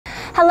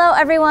Hello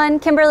everyone,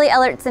 Kimberly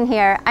Ellertson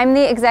here. I'm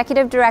the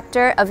Executive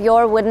Director of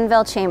your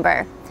Woodinville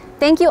Chamber.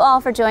 Thank you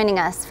all for joining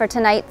us for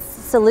tonight's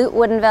Salute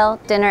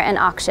Woodinville Dinner and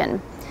Auction.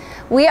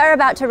 We are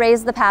about to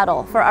raise the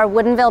paddle for our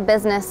Woodinville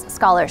Business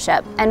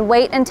Scholarship, and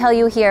wait until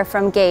you hear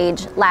from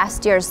Gage,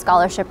 last year's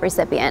scholarship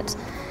recipient.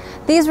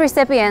 These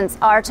recipients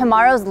are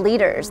tomorrow's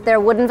leaders. They're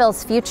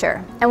Woodinville's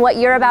future, and what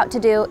you're about to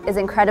do is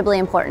incredibly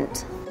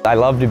important. I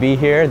love to be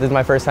here. This is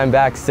my first time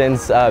back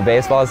since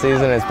baseball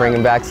season. It's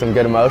bringing back some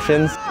good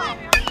emotions.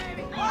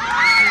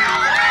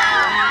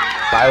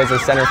 I was a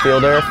center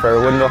fielder for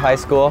Woodinville High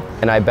School,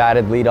 and I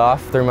batted leadoff.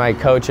 Through my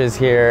coaches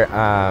here,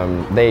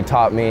 they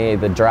taught me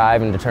the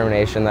drive and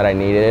determination that I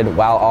needed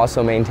while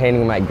also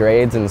maintaining my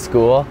grades in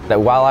school. That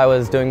while I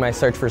was doing my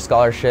search for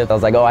scholarship, I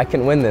was like, oh, I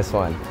can win this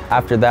one.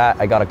 After that,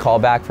 I got a call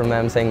back from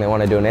them saying they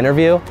want to do an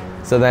interview.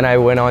 So then I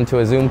went on to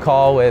a Zoom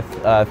call with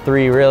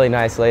three really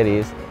nice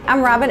ladies.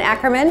 I'm Robin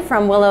Ackerman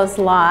from Willow's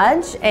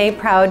Lodge, a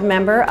proud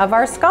member of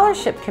our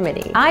scholarship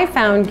committee. I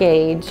found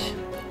Gage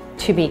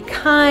to be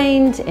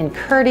kind and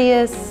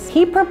courteous.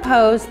 He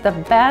proposed the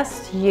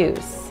best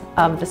use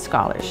of the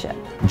scholarship.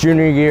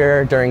 Junior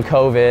year during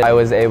COVID, I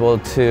was able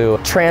to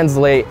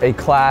translate a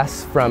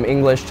class from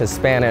English to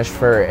Spanish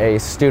for a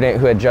student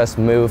who had just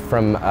moved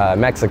from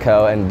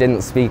Mexico and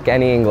didn't speak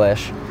any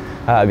English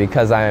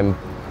because I'm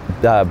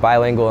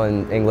bilingual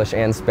in English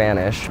and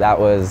Spanish. That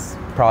was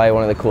probably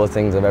one of the coolest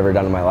things I've ever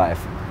done in my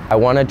life. I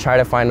want to try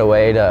to find a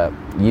way to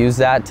use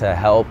that to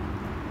help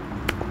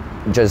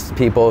just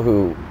people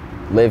who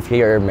live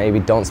here, maybe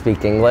don't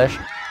speak English.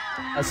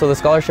 So the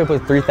scholarship was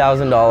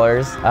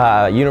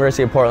 $3,000.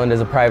 University of Portland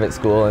is a private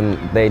school and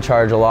they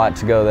charge a lot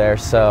to go there.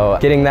 So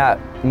getting that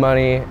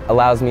money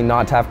allows me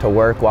not to have to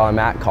work while I'm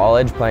at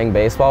college playing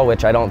baseball,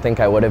 which I don't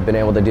think I would have been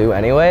able to do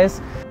anyways.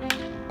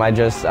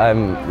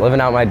 I'm living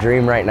out my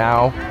dream right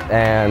now,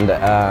 and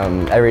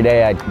every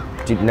day I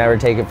never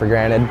take it for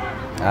granted.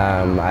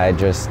 I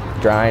just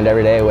grind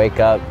every day, wake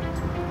up,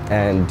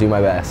 and do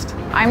my best.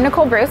 I'm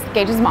Nicole Bruce,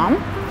 Gage's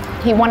mom.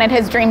 He wanted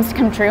his dreams to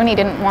come true and he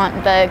didn't want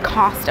the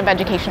cost of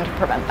education to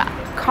prevent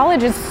that.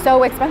 College is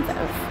so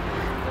expensive.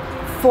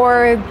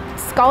 For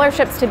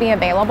scholarships to be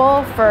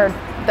available for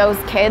those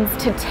kids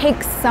to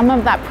take some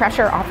of that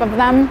pressure off of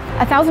them,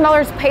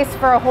 $1,000 pays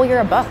for a whole year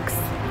of books.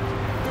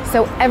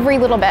 So every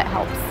little bit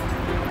helps.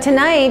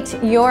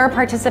 Tonight, your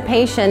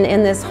participation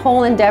in this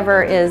whole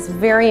endeavor is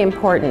very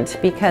important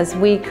because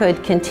we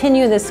could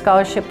continue this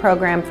scholarship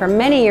program for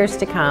many years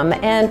to come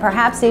and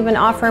perhaps even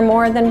offer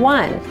more than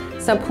one.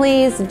 So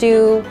please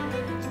do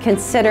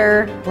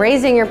consider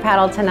raising your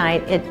paddle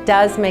tonight. It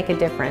does make a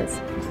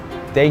difference.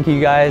 Thank you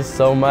guys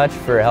so much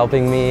for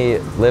helping me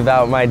live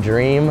out my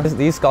dream.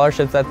 These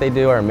scholarships that they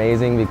do are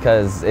amazing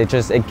because it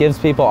gives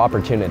people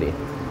opportunity.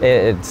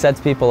 It sets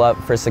people up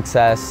for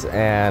success,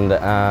 and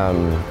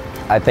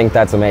I think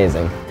that's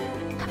amazing.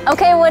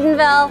 Okay,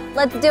 Woodinville,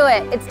 let's do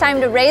it. It's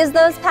time to raise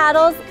those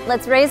paddles.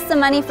 Let's raise some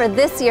money for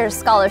this year's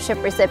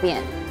scholarship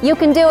recipient. You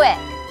can do it.